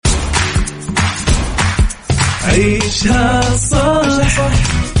عيشها صح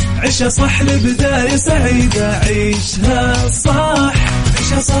عيشها صح لبداية سعيدة. عيشها صح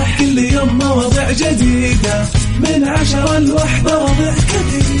عيشها صح كل يوم مواضيع جديدة من 10 ل1 وضع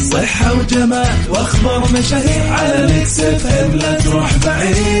كثير صحة وجمال واخبار مشاهير على ميكس اف ام لا تروح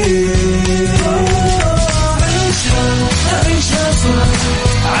بعيد. عيشها صح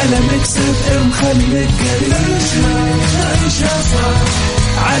على ميكس اف ام خليك قريب. عيشها صح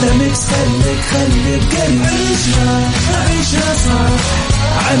على ميكس خليك قريب. عيشها صح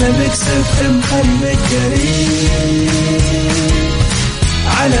على ميكس اف ام خليك قريب.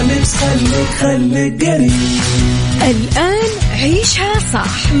 على ميكس خليك قريب. الآن عيشها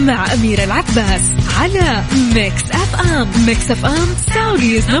صح مع أميرة العباس على ميكس اف ام. ميكس اف ام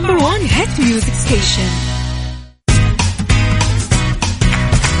سعوديز نمبر 1 هيت ميوزك ستيشن.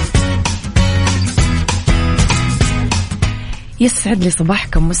 يسعد لي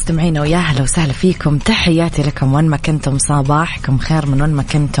صباحكم مستمعينا ويا أهلا وسهلا فيكم. تحياتي لكم وين ما كنتم، صباحكم خير من وين ما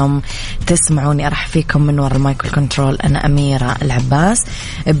كنتم تسمعوني. أرحب فيكم من وراء المايك والكنترول، أنا أميرة العباس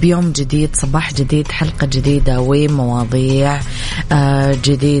بيوم جديد، صباح جديد، حلقة جديدة ومواضيع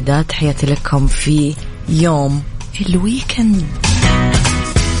جديدة. تحياتي لكم في يوم الويكند.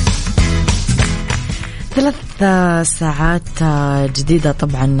 3 ساعات جديدة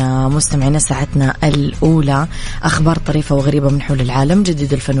طبعا مستمعينا. ساعتنا الأولى أخبار طريفة وغريبة من حول العالم،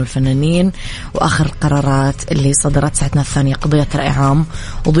 جديد الفن والفنانين، وآخر القرارات اللي صدرت. ساعتنا الثانية قضية رأي عام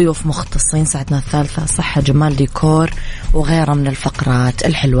وضيوف مختصين. ساعتنا الثالثة صحة جمال ديكور وغيرها من الفقرات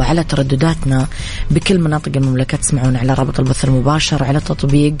الحلوة. على تردداتنا بكل مناطق المملكة تسمعون على رابط البث المباشر وعلى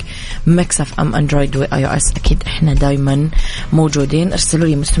تطبيق ميكس اف ام اندرويد واي او اس. أكيد احنا دايما موجودين. ارسلوا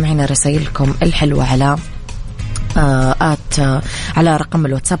لي مستمعينا رسائلكم الحلوة على على رقم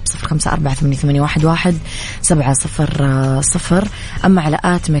الواتساب 0548811700. أما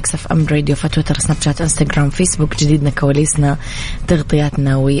على ميكس اف ام راديو فتويتر سناب شات انستغرام فيسبوك. جديدنا كواليسنا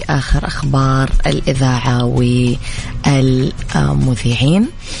تغطياتنا وآخر أخبار الإذاعة والمذيعين.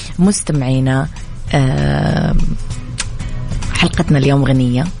 مستمعينا حلقتنا اليوم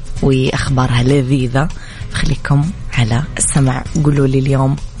غنية وأخبارها لذيذة، خليكم على السمع. قولوا لي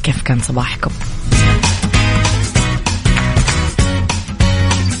اليوم كيف كان صباحكم.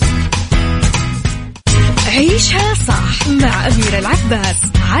 عيشها صح مع أميرة العباس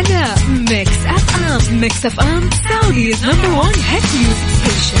على ميكس اف ام. ميكس اف ام سعوديز نمبر 1 هيت ميوزك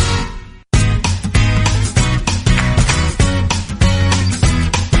ستيشن.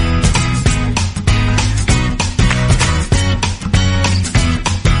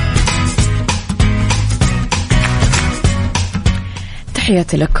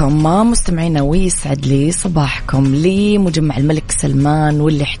 تحياتي لكم مستمعينا ويسعد لي صباحكم. لمجمع الملك سلمان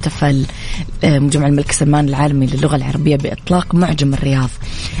واللي احتفل مجمع الملك سلمان العالمي للغة العربية بإطلاق معجم الرياض،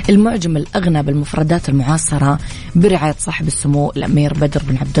 المعجم الأغنى بالمفردات المعاصرة برعاية صاحب السمو الأمير بدر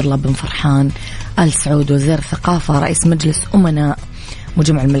بن عبد الله بن فرحان آل سعود وزير الثقافة رئيس مجلس أمناء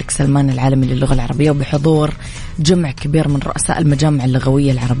مجمع الملك سلمان العالمي للغة العربية، وبحضور جمع كبير من رؤساء المجامع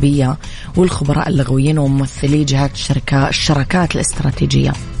اللغوية العربية والخبراء اللغويين وممثلي جهات الشراكات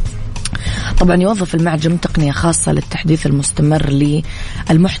الاستراتيجية. طبعا يوظف المعجم تقنية خاصة للتحديث المستمر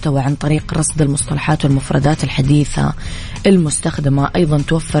للمحتوى عن طريق رصد المصطلحات والمفردات الحديثة المستخدمة. أيضا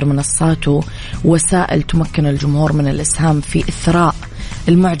توفر منصات ووسائل تمكن الجمهور من الإسهام في إثراء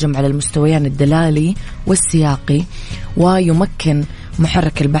المعجم على المستويين الدلالي والسياقي، ويمكن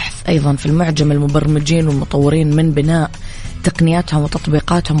محرك البحث أيضا في المعجم المبرمجين والمطورين من بناء تقنياتهم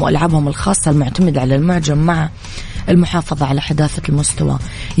وتطبيقاتهم وألعابهم الخاصة المعتمدة على المعجم مع المحافظة على حداثة المستوى.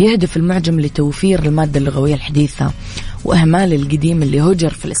 يهدف المعجم لتوفير المادة اللغوية الحديثة وإهمال القديم اللي هجر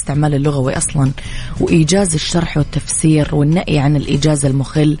في الاستعمال اللغوي أصلا، وإيجاز الشرح والتفسير والنأي عن الإيجاز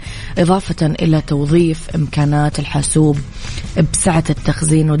المخل، إضافة إلى توظيف إمكانات الحاسوب بسعة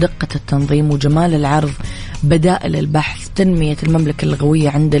التخزين ودقة التنظيم وجمال العرض، بدائل البحث، تنمية المملكة اللغوية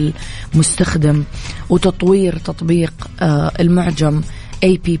عند المستخدم، وتطوير تطبيق المعجم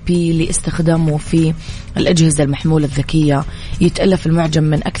APP لاستخدامه في الأجهزة المحمولة الذكية. يتألف المعجم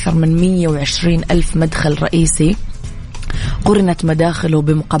من أكثر من 120 ألف مدخل رئيسي، قرنت مداخله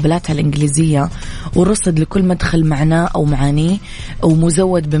بمقابلاتها الإنجليزية، ورصد لكل مدخل معناه أو معانيه،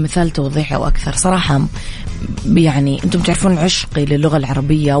 ومزود بمثال توضيحي أو أكثر. صراحة يعني أنتم تعرفون عشقي للغة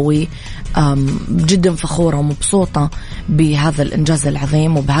العربية، وجدا فخورة ومبسوطة بهذا الإنجاز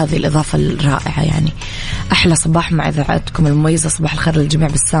العظيم وبهذه الإضافة الرائعة. يعني أحلى صباح مع إذاعتكم المميزة. صباح الخير للجميع.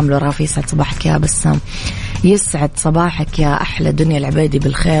 بسام لورافي، يسعد صباحك يا بسام. يسعد صباحك يا أحلى دنيا العبادي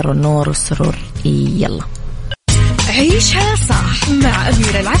بالخير والنور والسرور. يلا عيشها صح مع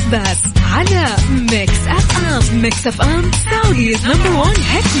أميرة العباس على ميكس اف ام. ميكس اف ام سعوديز نمبر 1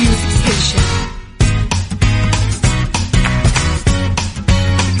 هيت ميوزك ستيشن.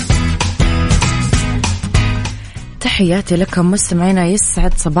 تحياتي لكم مستمعينا،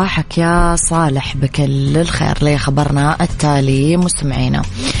 يسعد صباحك يا صالح بكل الخير. لي خبرنا التالي مستمعينا: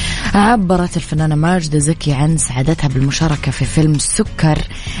 عبرت الفنانة ماجدة زكي عن سعادتها بالمشاركة في فيلم سكر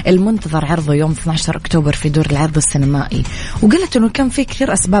المنتظر عرضه يوم 12 أكتوبر في دور العرض السينمائي، وقالت أنه كان في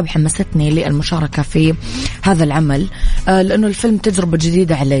كثير أسباب حمستني للمشاركة في هذا العمل، لأنه الفيلم تجربة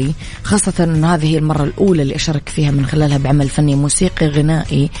جديدة علي، خاصة أن هذه هي المرة الأولى اللي أشارك فيها من خلالها بعمل فني موسيقي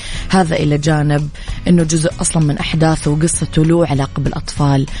غنائي، هذا إلى جانب أنه جزء أصلا من أحداثه وقصته له علاقة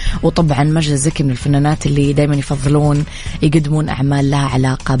بالأطفال. وطبعا ماجدة زكي من الفنانات اللي دايما يفضلون يقدمون أعمال لها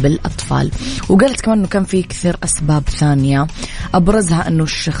علاقة بالأطفال. وقالت كمان أنه كان في كثير أسباب ثانية، أبرزها أنه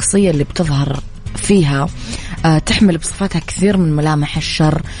الشخصية اللي بتظهر فيها تحمل بصفاتها كثير من ملامح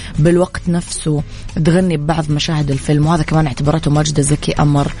الشر، بالوقت نفسه تغني ببعض مشاهد الفيلم، وهذا كمان اعتبرته ماجدة زكي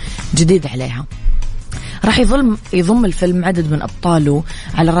أمر جديد عليها. راح يضم الفيلم عدد من أبطاله،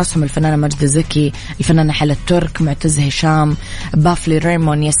 على رأسهم الفنانة ماجدة زكي، الفنانة حلا الترك، معتز هشام، بافلي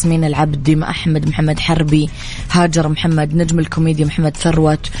ريمون، ياسمين العبد، ديما أحمد، محمد حربي، هاجر محمد، نجم الكوميديا محمد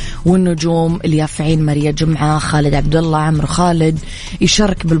ثروت، والنجوم اليافعين ماريا جمعة، خالد عبد الله، عمرو خالد.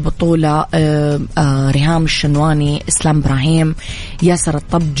 يشارك بالبطولة ريهام الشنواني، إسلام إبراهيم، ياسر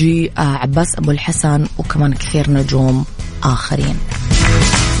الطبجي، عباس أبو الحسن، وكمان كثير نجوم آخرين.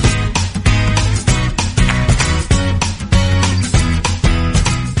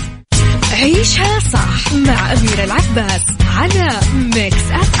 عيشها صح مع أميرة العباس على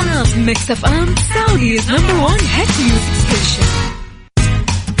ميكس أف أم. ميكس أف أم سعوديز نمبر 1 هيت ميوزك ستيشن.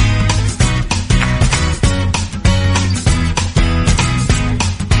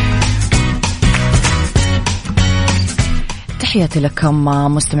 تحياتي لكم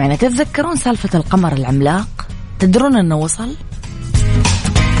مستمعين. تتذكرون سالفة القمر العملاق؟ تدرون أنه وصل؟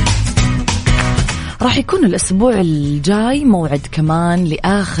 راح يكون الأسبوع الجاي موعد كمان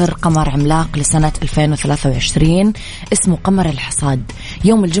لآخر قمر عملاق لسنة 2023 اسمه قمر الحصاد.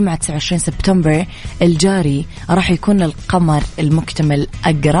 يوم الجمعة 29 سبتمبر الجاري راح يكون القمر المكتمل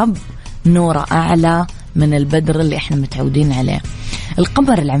أقرب، نوره أعلى من البدر اللي احنا متعودين عليه.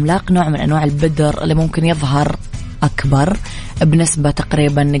 القمر العملاق نوع من أنواع البدر اللي ممكن يظهر أكبر بنسبة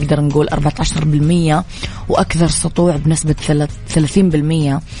تقريبا نقدر نقول 14%، وأكثر سطوع بنسبة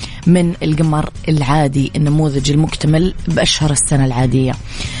 30% من القمر العادي النموذج المكتمل بأشهر السنة العادية،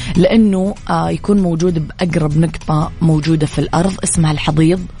 لأنه يكون موجود بأقرب نقطة موجودة في الأرض اسمها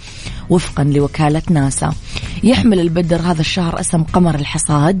الحضيض وفقا لوكالة ناسا. يحمل البدر هذا الشهر اسم قمر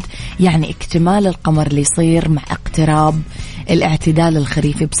الحصاد، يعني اكتمال القمر اللي يصير مع اقتراب الاعتدال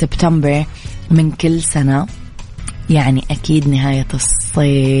الخريفي بسبتمبر من كل سنة، يعني أكيد نهاية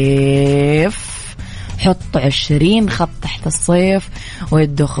الصيف. حطوا 20 خط تحت الصيف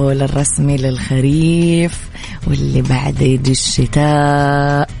والدخول الرسمي للخريف، واللي بعد يجي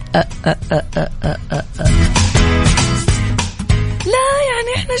الشتاء. لا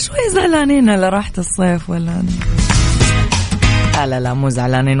يعني احنا شوي زعلانين على راحة الصيف ولا لا مو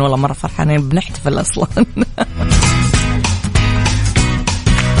زعلانين ولا مرة فرحانين، بنحتفل أصلا.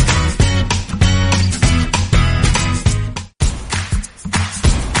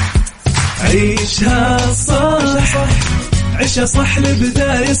 عيشها صح، عيشها صح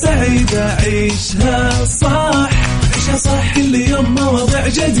لبداية سعيدة. عيشها صح، عيشها صح، كل يوم مواضيع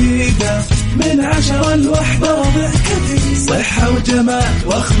جديدة، من 10 ل1 مواضيع كثير، صحة وجمال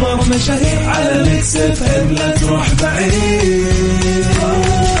وأخبار مشاهير، على ميكس اف ام لا تروح بعيد.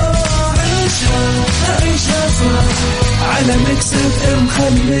 عيشها صح على ميكس اف ام،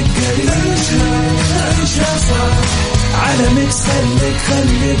 خليك قريب. عيشها صح على ميكس، خليك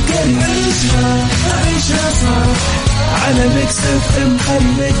قريب. عيشها صح على ميكس اف ام،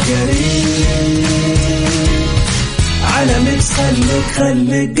 خليك قريب. على ميكس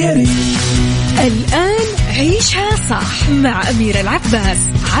خليك قريب. الآن عيشها صح مع أميرة العباس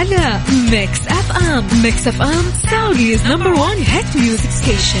على ميكس أف أم. ميكس أف أم سعوديز نمبر 1 هيت ميوزك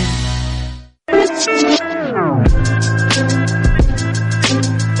ستيشن.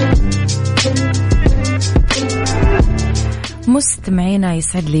 مستمعينا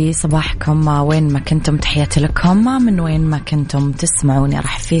يسعد لي صباحكم وين ما كنتم، تحياتي لكم من وين ما كنتم تسمعوني.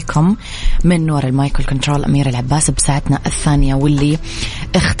 راح فيكم من وراء المايك والكنترول أميرة العباس بساعتنا الثانية، واللي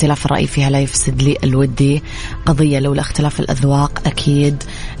اختلاف الرأي فيها لا يفسد لي الودي قضية، لولا اختلاف الأذواق أكيد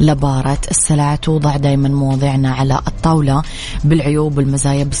لبارة السلع. توضع دايما مواضيعنا على الطاولة بالعيوب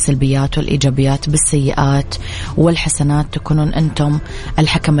والمزايا، بالسلبيات والإيجابيات، بالسيئات والحسنات، تكونون أنتم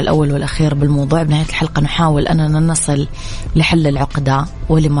الحكم الأول والأخير بالموضوع. بنهاية الحلقة نحاول أننا نصل لحل العقدة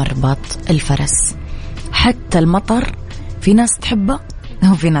ولمربط الفرس. حتى المطر في ناس تحبه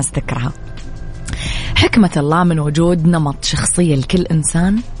وفي ناس تكرهه. حكمة الله من وجود نمط شخصية لكل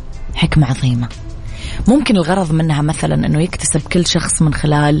إنسان حكمة عظيمة. ممكن الغرض منها مثلا أنه يكتسب كل شخص من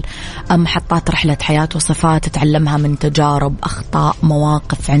خلال محطات رحلة حياته صفات تتعلمها من تجارب، أخطاء،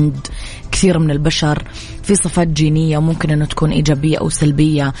 مواقف عند كثير من البشر. في صفات جينية ممكن أنه تكون إيجابية أو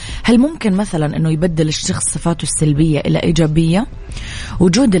سلبية. هل ممكن مثلا أنه يبدل الشخص صفاته السلبية إلى إيجابية؟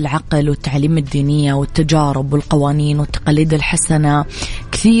 وجود العقل والتعليم الدينية والتجارب والقوانين والتقاليد الحسنة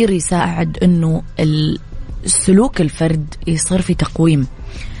كثير يساعد أنه السلوك الفرد يصير في تقويم.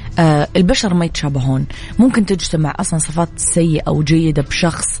 البشر ما يتشابهون، ممكن تجتمع أصلا صفات سيئة أو جيدة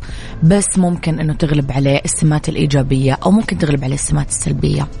بشخص، بس ممكن أنه تغلب عليه السمات الإيجابية أو ممكن تغلب عليه السمات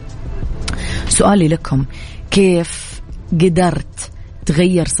السلبية. سؤالي لكم، كيف قدرت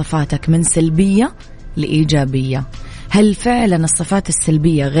تغير صفاتك من سلبية لإيجابية؟ هل فعلا الصفات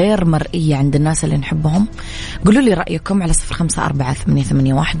السلبية غير مرئية عند الناس اللي نحبهم؟ قولوا لي رأيكم على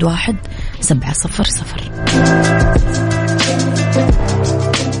 0548811700.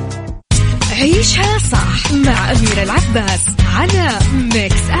 عيشها صح مع أميرة العباس على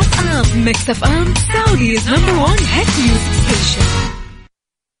ميكس أف أم. ميكس أف أم سعوديز نمبر 1 هيت ميوزك ستيشن.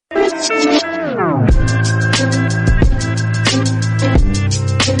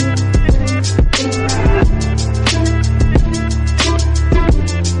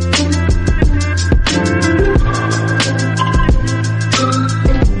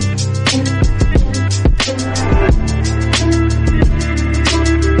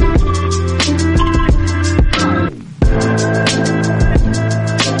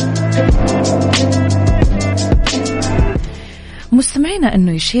 مستمعينا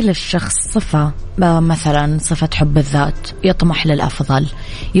أنه يشيل الشخص صفة، مثلا صفة حب الذات، يطمح للأفضل،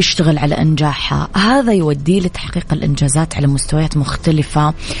 يشتغل على إنجاحها، هذا يوديه لتحقيق الإنجازات على مستويات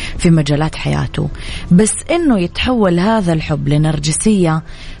مختلفة في مجالات حياته. بس أنه يتحول هذا الحب لنرجسية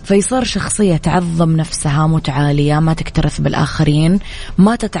فيصير شخصية تعظم نفسها، متعالية، ما تكترث بالآخرين،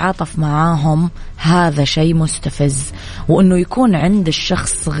 ما تتعاطف معاهم، هذا شيء مستفز. وأنه يكون عند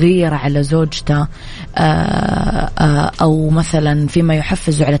الشخص غيرة على زوجته أو مثلا فيما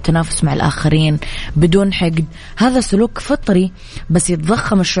يحفز على التنافس مع الآخرين بدون حقد، هذا سلوك فطري، بس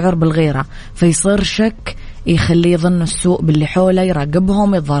يتضخم الشعور بالغيرة فيصير شك يخليه يظن السوء باللي حوله،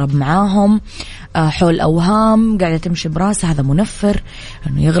 يراقبهم، يتضارب معاهم، حول أوهام قاعدة تمشي براسه. هذا منفر،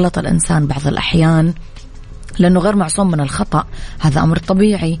 أنه يغلط الإنسان بعض الأحيان لأنه غير معصوم من الخطأ، هذا أمر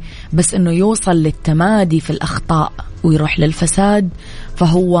طبيعي، بس أنه يوصل للتمادي في الأخطاء ويروح للفساد،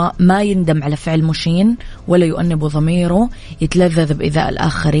 فهو ما يندم على فعل مشين ولا يؤنب ضميره، يتلذذ بإيذاء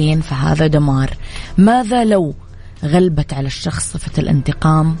الآخرين، فهذا دمار. ماذا لو غلبت على الشخص صفة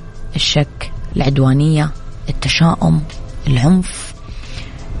الانتقام، الشك، العدوانية، التشاؤم، العنف؟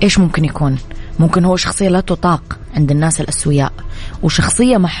 إيش ممكن يكون؟ ممكن هو شخصية لا تطاق عند الناس الأسوياء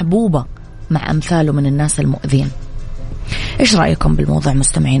وشخصية محبوبة مع أمثاله من الناس المؤذين. إيش رأيكم بالموضوع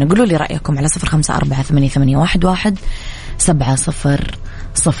مستمعين؟ قولوا لي رأيكم على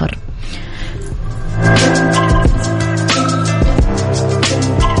 0548811700.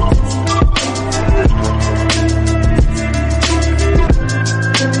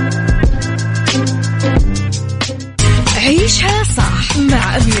 عيشها صح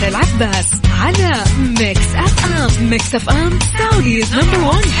مع أميرة العباس على ميكس أف أم. ميكس أف أم سعوديز نمبر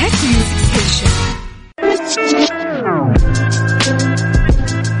 1 هيت ميوزك ستيشن.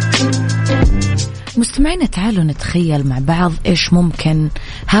 مستمعين، تعالوا نتخيل مع بعض إيش ممكن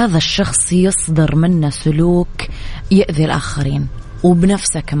هذا الشخص يصدر منه سلوك يؤذي الآخرين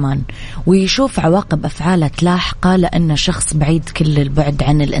وبنفسه كمان، ويشوف عواقب أفعاله تلاحقه لأنه شخص بعيد كل البعد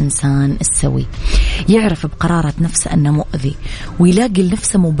عن الإنسان السوي، يعرف بقرارة نفسه أنه مؤذي، ويلاقي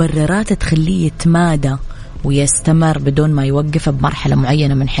لنفسه مبررات تخليه يتمادى ويستمر بدون ما يوقف بمرحلة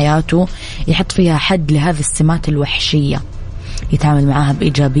معينة من حياته يحط فيها حد لهذه السمات الوحشية، يتعامل معها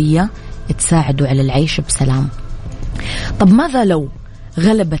بإيجابية تساعده على العيش بسلام. طب ماذا لو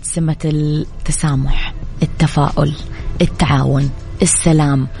غلبت سمة التسامح، التفاؤل، التعاون،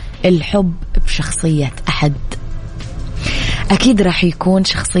 السلام، الحب بشخصية أحد؟ أكيد راح يكون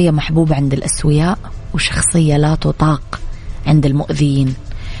شخصية محبوبة عند الأسوياء وشخصية لا تطاق عند المؤذيين.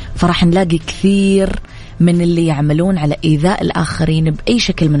 فراح نلاقي كثير من اللي يعملون على إيذاء الآخرين بأي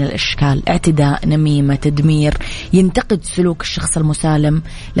شكل من الأشكال، اعتداء، نميمة، تدمير، ينتقد سلوك الشخص المسالم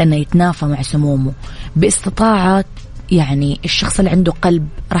لأنه يتنافى مع سمومه. باستطاعة يعني الشخص اللي عنده قلب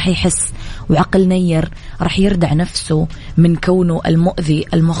راح يحس، وعقل نير راح يردع نفسه من كونه المؤذي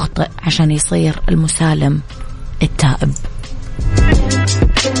المخطئ عشان يصير المسالم التائب.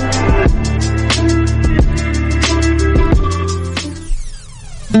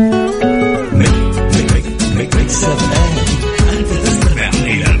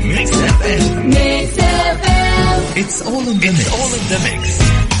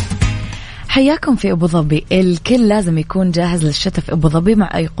 حياكم في أبو ظبي. الكل لازم يكون جاهز للشتاء في أبو ظبي مع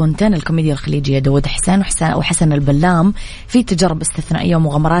أيقونتين الكوميديا الخليجية داود حسين وحسن البلام في تجارب استثنائية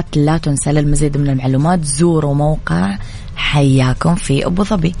ومغامرات لا تنسى. للمزيد من المعلومات زوروا موقع حياكم في أبو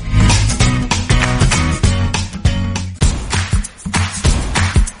ظبي.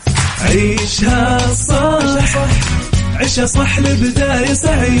 عيشها صح عيشها صح لبداية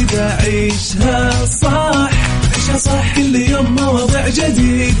سعيدة. عيشها صح عيشها صح كل يوم مواضيع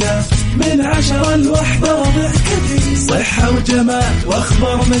جديدة من 10 ل1 مواضيع كثير صحة وجمال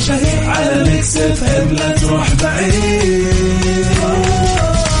وأخبار مشاهير على ميكس اف ام لا تروح بعيد.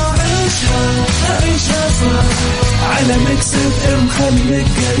 عيشها صح على ميكس اف ام خليك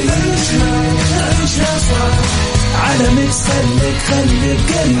قريب. عيشها صح على ميكس خليك قريب.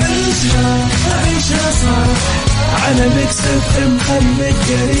 عيشها صح على ميكس اف ام خليك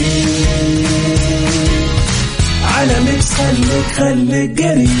قريب. على ميكس خليك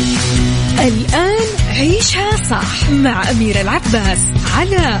قريب. الآن عيشها صح مع أميرة العباس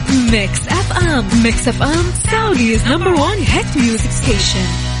على ميكس اف ام. ميكس اف ام سعوديز نمبر 1 هيت ميوزك ستيشن.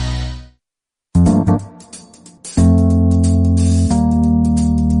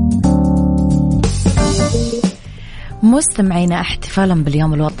 مستمعينا، احتفالا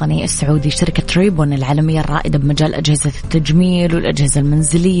باليوم الوطني السعودي، شركة تريبون العالمية الرائدة بمجال أجهزة التجميل والأجهزة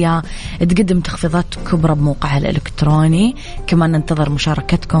المنزلية تقدم تخفيضات كبرى بموقعها الإلكتروني. كمان ننتظر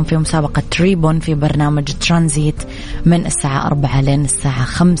مشاركتكم في مسابقة تريبون في برنامج ترانزيت من الساعة 4 لين الساعة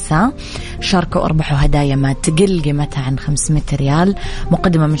 5. شاركوا واربحوا هدايا ما تقل قيمتها عن 500 ريال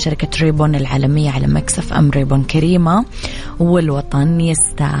مقدمة من شركة تريبون العالمية على مكسف أم. ريبون كريمة والوطن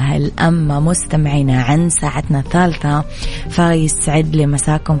يستاهل. أما مستمعينا، عن ساعتنا الثالثة فيسعد لي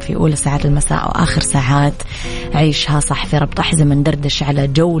مساكم في أولى ساعات المساء وآخر ساعات عيشها صح في ربط أحزمة. ندردش على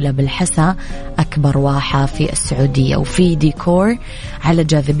جولة بالحسا، أكبر واحة في السعودية، وفي ديكور على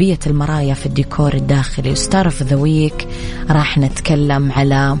جاذبية المرايا في الديكور الداخلي. وستار اوف ذا ويك راح نتكلم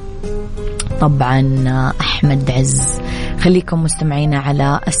على طبعا أحمد عز. خليكم مستمعين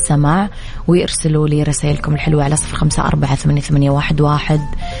على السماع ويرسلوا لي رسائلكم الحلوة على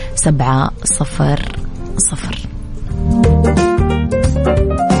 0548811700.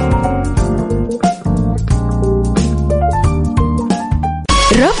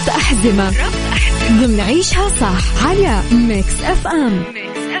 ربط أحزمة ضمن عيشها صح على ميكس اف ام.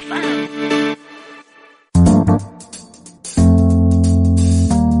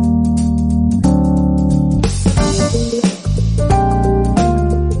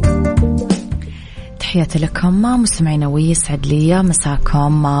 تحياتي لكم مستمعينا ويسعد لي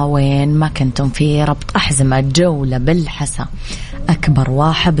مساكم وين ما كنتم في ربط أحزمة. جولة بالحسا، أكبر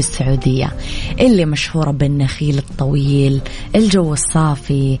واحة بالسعودية، اللي مشهورة بالنخيل الطويل، الجو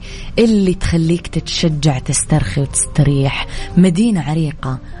الصافي اللي تخليك تتشجع تسترخي وتستريح. مدينة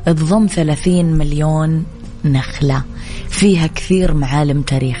عريقة تضم 30 مليون نخلة، فيها كثير معالم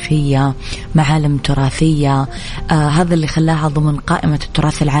تاريخية، معالم تراثية. هذا اللي خلاها ضمن قائمة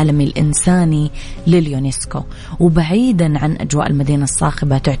التراث العالمي الإنساني لليونسكو. وبعيدا عن أجواء المدينة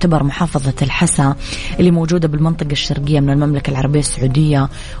الصاخبة، تعتبر محافظة الحسا اللي موجودة بالمنطقة الشرقية من المملكة العربية السعودية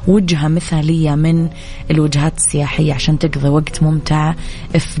وجهة مثالية من الوجهات السياحية عشان تقضي وقت ممتع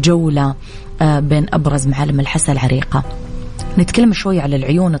في جولة بين أبرز معالم الحسا العريقة. نتكلم شوي على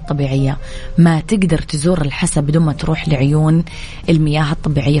العيون الطبيعية. ما تقدر تزور الحسا بدون ما تروح لعيون المياه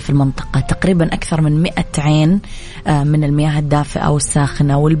الطبيعية في المنطقة. تقريبا أكثر من 100 عين من المياه الدافئة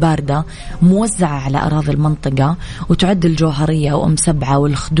والساخنة والباردة موزعة على أراضي المنطقة، وتعد الجوهرية وأم سبعة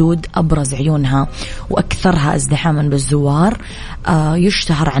والخدود أبرز عيونها وأكثرها ازدحاما بالزوار.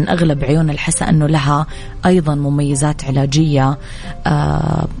 يشتهر عن أغلب عيون الحسا أنه لها أيضا مميزات علاجية،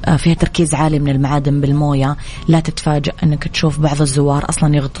 فيها تركيز عالي من المعادن بالموية. لا تتفاجأ أنك تشوف بعض الزوار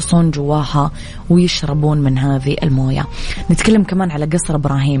أصلا يغطسون جواها ويشربون من هذه الموية. نتكلم كمان على قصر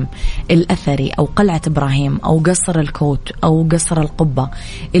إبراهيم الأثري أو قلعة إبراهيم أو قصر الكوت أو قصر القبة،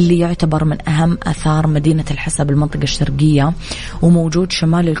 اللي يعتبر من أهم أثار مدينة الحسا بالمنطقة الشرقية، وموجود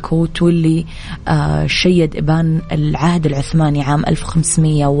شمال الكوت، واللي شيد إبان العهد العثماني عام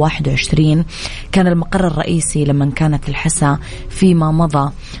 1521. كان المقر الرئيسي لما كانت الحسا فيما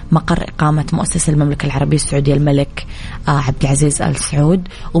مضى مقر إقامة مؤسس المملكة العربية السعودية الملك عبد العزيز آل سعود،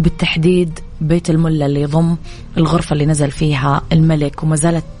 وبالتحديد بيت الملا اللي يضم الغرفة اللي نزل فيها الملك، وما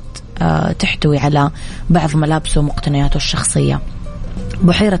زالت تحتوي على بعض ملابسه ومقتنياته الشخصية.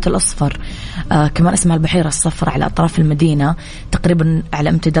 بحيرة الأصفر كمان اسمها البحيرة الصفراء على أطراف المدينة، تقريبا على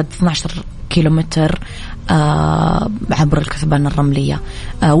امتداد 12 كيلومتر عبر الكثبان الرملية.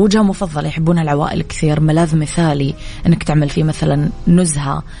 وجهة مفضلة يحبونها العوائل كثير، ملاذ مثالي أنك تعمل فيه مثلا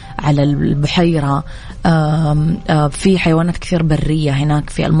نزهة على البحيرة. في حيوانات كثير برية هناك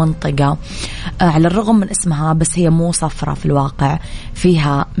في المنطقة. على الرغم من اسمها بس هي مو صفرة في الواقع،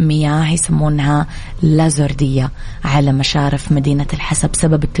 فيها مياه يسمونها لازوردية على مشارف مدينة الحسا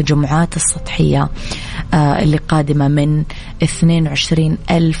بسبب التجمعات السطحية اللي قادمة من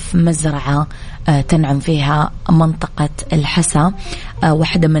 22,000 مزرعة تنعم فيها منطقة الحسا،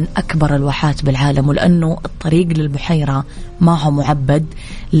 واحدة من أكبر الواحات بالعالم. ولأنه الطريق للبحيرة ما هو معبد،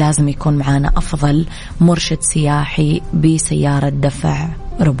 لازم يكون معانا أفضل مرشد سياحي بسيارة دفع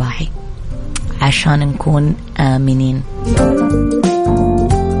رباعي عشان نكون آمنين.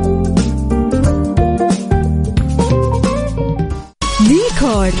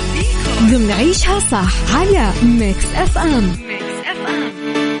 ديكور ضمن عيشها صح على ميكس اف ام.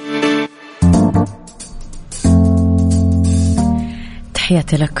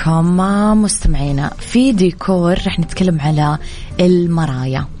 تحياتي لكم مستمعينا. في ديكور رح نتكلم على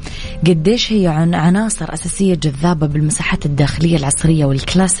المرايا، قديش هي عناصر أساسية جذابة بالمساحات الداخلية العصرية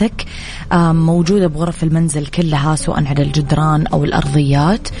والكلاسيك، موجودة بغرف المنزل كلها سواء على الجدران أو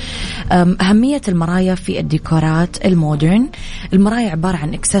الأرضيات. أهمية المرايا في الديكورات المودرن. المرايا عبارة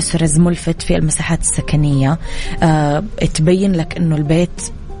عن إكسسوارز ملفت في المساحات السكنية، تبين لك أنه البيت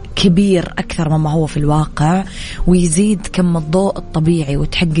كبير أكثر مما هو في الواقع، ويزيد كم الضوء الطبيعي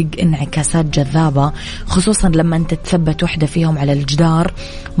وتحقق انعكاسات جذابة، خصوصا لما أنت تثبت وحدة فيهم على الجدار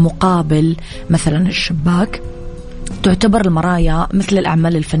مقابل مثلا الشباك. تعتبر المرايا مثل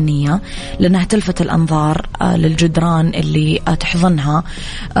الأعمال الفنية لأنها تلفت الأنظار للجدران اللي تحضنها.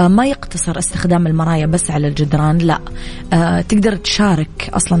 ما يقتصر استخدام المرايا بس على الجدران، لا، تقدر تشارك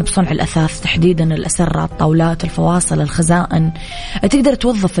أصلا بصنع الأثاث، تحديدا الأسرة، الطاولات، الفواصل، الخزائن. تقدر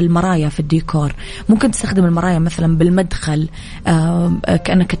توظف المرايا في الديكور. ممكن تستخدم المرايا مثلا بالمدخل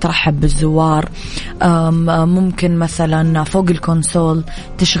كأنك ترحب بالزوار. ممكن مثلا فوق الكونسول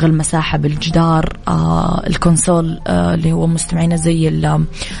تشغل مساحة بالجدار. الكونسول اللي هو مستمعين زي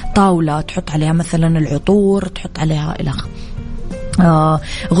الطاولة تحط عليها مثلا العطور، تحط عليها إلخ.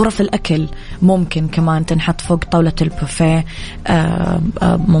 غرف الأكل ممكن كمان تنحط فوق طاولة البوفيه،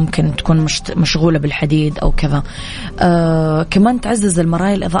 ممكن تكون مشغولة بالحديد أو كذا. كمان تعزز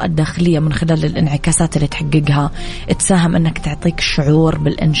المرايا الإضاءة الداخلية من خلال الانعكاسات اللي تحققها، تساهم أنك تعطيك شعور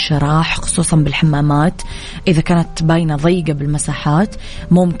بالانشراح خصوصا بالحمامات. إذا كانت باينة ضيقة بالمساحات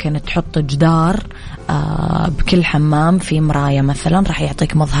ممكن تحط جدار بكل حمام في مراية مثلا، راح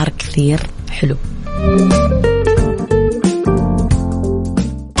يعطيك مظهر كثير حلو.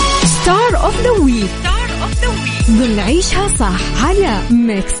 ستار اوف ذا ويك ضمن عيشها صح على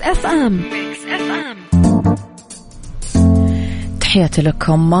ميكس اف ام. تحياتي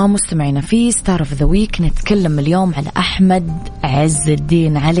لكم مستمعينا. في ستار اوف ذا ويك نتكلم اليوم على أحمد عز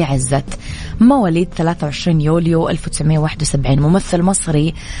الدين علي عزت، مواليد 23 يوليو 1971، ممثل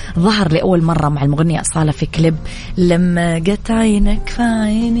مصري ظهر لأول مرة مع المغنية أصالة في كليب لما جت عينك في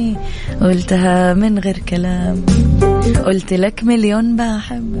عيني قلتها من غير كلام قلت لك مليون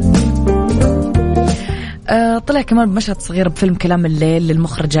بحب. طلع كمان بمشهد صغير بفيلم كلام الليل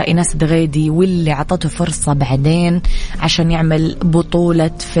للمخرجة إيناس دغيدي، واللي عطته فرصة بعدين عشان يعمل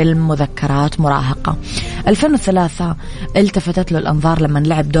بطولة فيلم مذكرات مراهقة. 2003 التفتت له الأنظار لما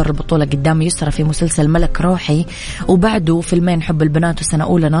لعب دور البطولة قدام يسرى في مسلسل ملك روحي، وبعده فيلمين حب البنات وسنة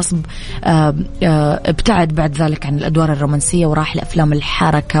أولى نصب. ابتعد بعد ذلك عن الأدوار الرومانسية وراح لأفلام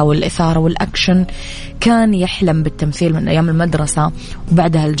الحركة والإثارة والأكشن. كان يحلم بالتمثيل من أيام المدرسة،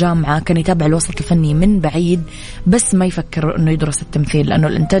 وبعدها الجامعة كان يتابع الوسط الفني من بعيد بس ما يفكر أنه يدرس التمثيل لأنه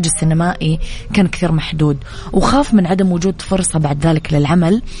الإنتاج السينمائي كان كثير محدود، وخاف من عدم وجود فرصة بعد ذلك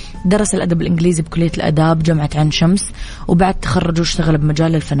للعمل. درس الأدب الإنجليزي بكلية الآداب جامعة عين شمس، وبعد تخرجه اشتغل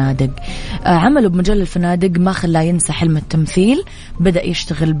بمجال الفنادق. عمله بمجال الفنادق ما خلاه ينسى حلم التمثيل، بدأ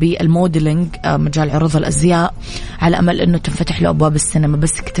يشتغل بالموديلينج مجال عروض الأزياء على أمل أنه تنفتح له أبواب السينما،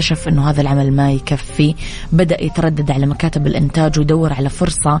 بس اكتشف أنه هذا العمل ما يكفي. بدأ يتردد على مكاتب الإنتاج ويدور على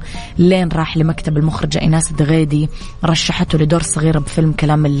فرصة، لين راح لمكتب المخرجة إيناس دغيدي، رشحته لدور صغير بفيلم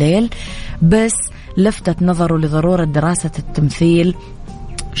كلام الليل، بس لفتت نظره لضرورة دراسة التمثيل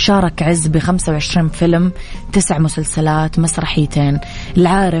شارك عز ب25 فيلم، 9 مسلسلات، مسرحيتين.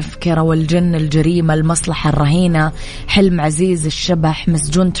 العارف، كيرة والجن، الجريمة، المصلحة، الرهينة، حلم عزيز، الشبح،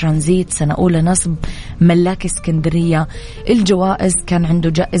 مسجون ترانزيت، سنة أولى، نصب، ملاك اسكندرية. الجوائز كان عنده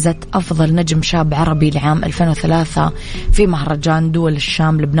جائزة أفضل نجم شاب عربي لعام 2003 في مهرجان دول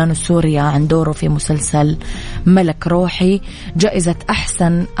الشام، لبنان وسوريا عن دوره في مسلسل ملك روحي. جائزة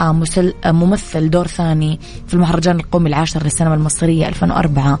أحسن ممثل دور ثاني في المهرجان القومي العاشر للسينما المصرية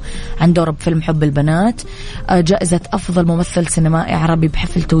 2004 عن دوره بفيلم حب البنات. جائزة أفضل ممثل سينمائي عربي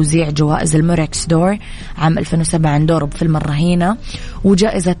بحفل توزيع جوائز الميركس دور عام 2007 عن دوره بفيلم الرهينة.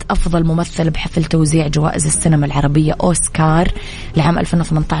 وجائزة أفضل ممثل بحفل توزيع جوائز السينما العربية أوسكار لعام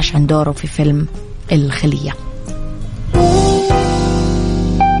 2018 عن دوره في فيلم الخلية.